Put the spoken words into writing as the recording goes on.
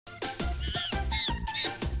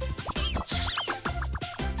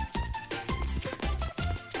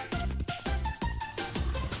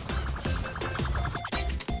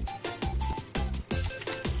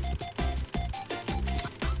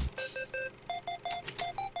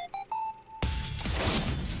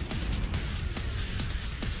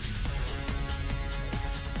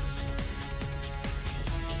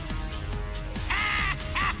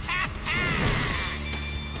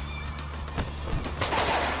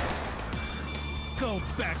Go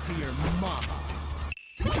back to your mama.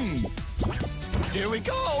 Here we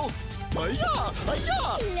go! Hi-ya!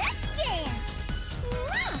 Hi-ya! Let's dance!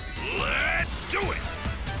 Mwah! Let's do it!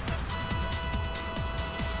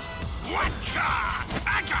 Watcha!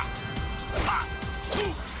 Acha! Ha! Two!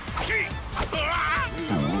 Chi!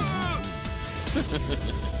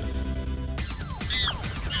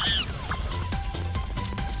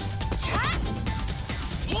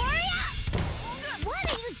 What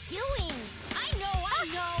are you doing? I know!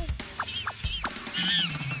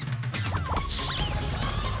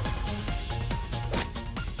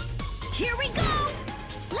 Here we go!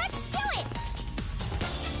 Let's do it!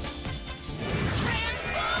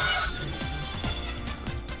 Transform!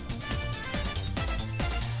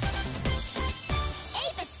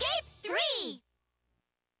 Ape Escape 3!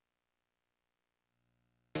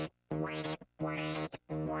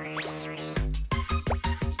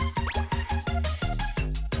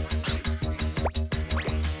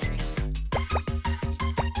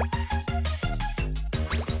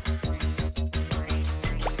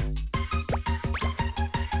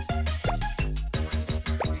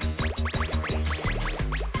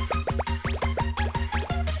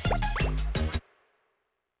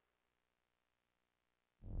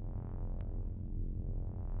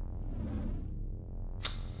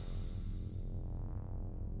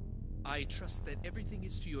 I trust that everything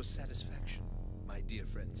is to your satisfaction, my dear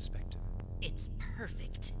friend Spectre. It's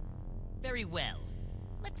perfect. Very well.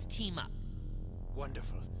 Let's team up.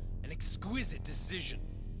 Wonderful. An exquisite decision.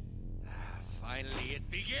 Finally it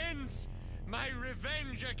begins! My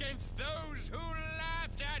revenge against those who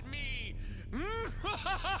laughed at me!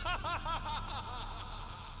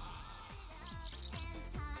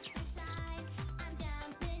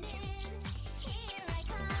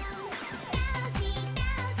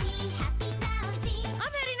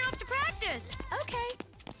 I'm heading off to practice. Okay.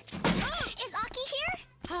 Is Aki here?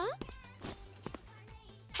 Huh?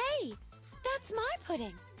 Hey, that's my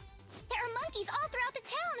pudding. There are monkeys all throughout the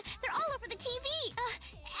town. They're all over the TV.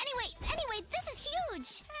 Anyway, this is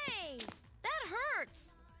huge. Hey, that hurts.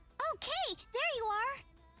 Okay, there you are.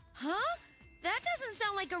 Huh? That doesn't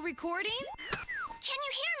sound like a recording. Can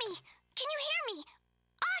you hear me? Can you hear me?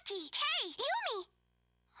 Aki, Kay, Yumi.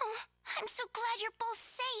 Oh, I'm so glad you're both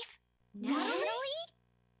safe. Natalie?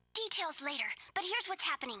 Details later, but here's what's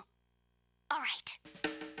happening. All right.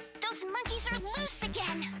 Those monkeys are loose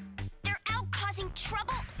again. They're out causing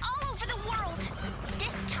trouble all over the world.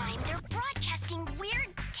 This time, they're broadcasting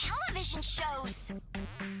weird television shows.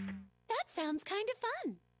 That sounds kind of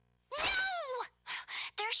fun. No!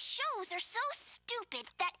 Their shows are so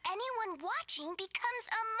stupid that anyone watching becomes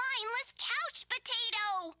a mindless couch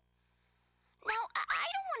potato. Now, I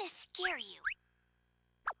don't want to scare you.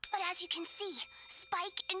 But as you can see,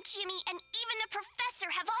 Spike and Jimmy and even the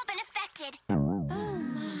professor have all been affected. Oh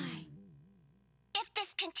my. If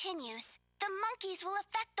this continues, the monkeys will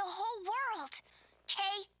affect the whole world.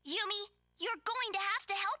 Kay, Yumi, you're going to have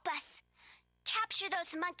to help us. Capture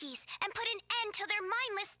those monkeys and put an end to their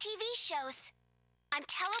mindless TV shows. I'm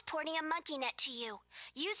teleporting a monkey net to you.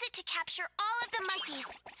 Use it to capture all of the monkeys.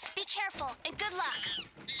 Be careful and good luck.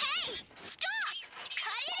 Hey! Stop!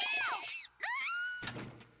 Cut it out!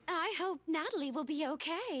 I hope Natalie will be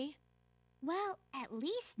okay. Well, at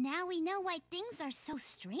least now we know why things are so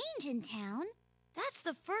strange in town. That's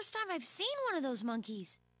the first time I've seen one of those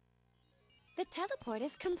monkeys. The teleport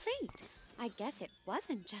is complete. I guess it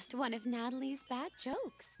wasn't just one of Natalie's bad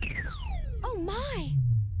jokes. Oh my!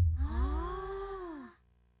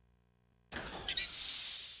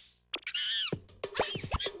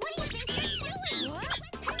 What do you think you're doing? What?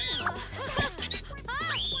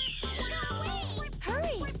 He got away!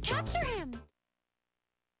 Hurry! Capture him!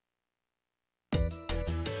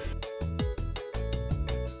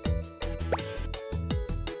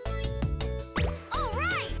 All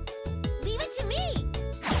right! Leave it to me!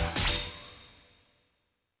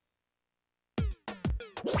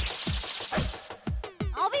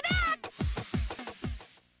 I'll be back!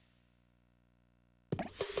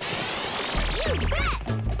 You bet!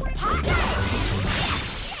 Hot dog!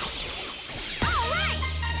 All right!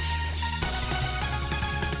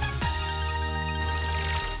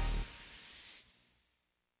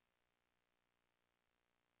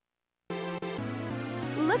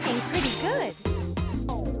 Looking pretty good.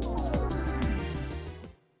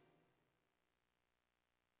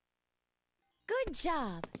 Good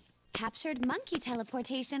job. Captured monkey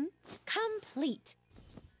teleportation. Complete.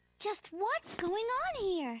 Just what's going on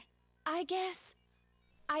here? I guess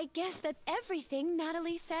that everything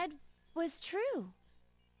Natalie said was true.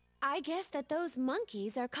 I guess that those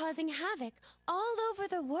monkeys are causing havoc all over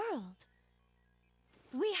the world.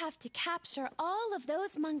 We have to capture all of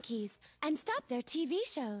those monkeys and stop their TV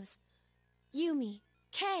shows. Yumi,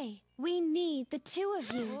 Kay, we need the two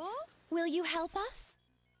of you. Huh? Will you help us?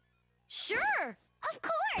 Sure! Of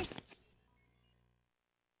course!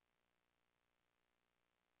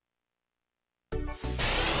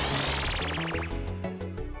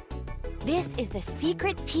 This is the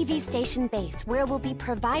secret TV station base where we'll be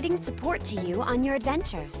providing support to you on your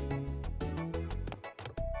adventures.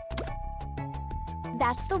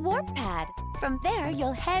 That's the warp pad. From there,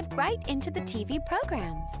 you'll head right into the TV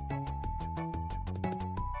programs.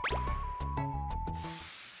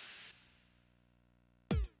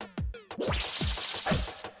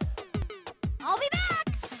 I'll be back!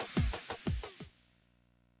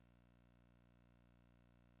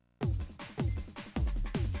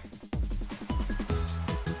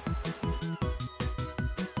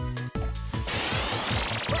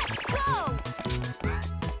 Let's go!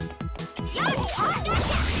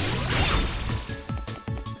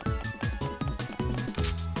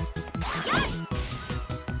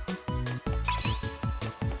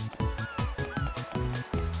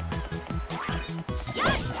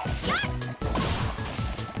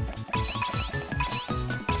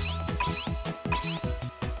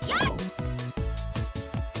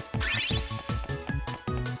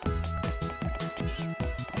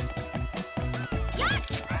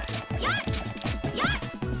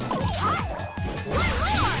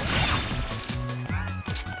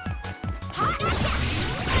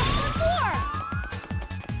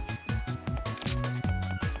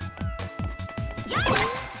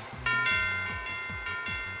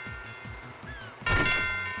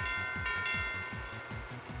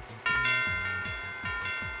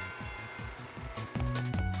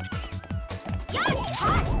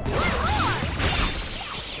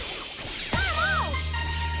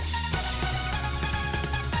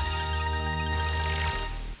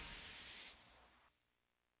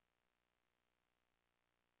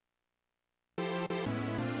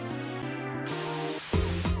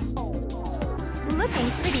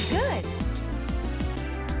 Looking pretty good.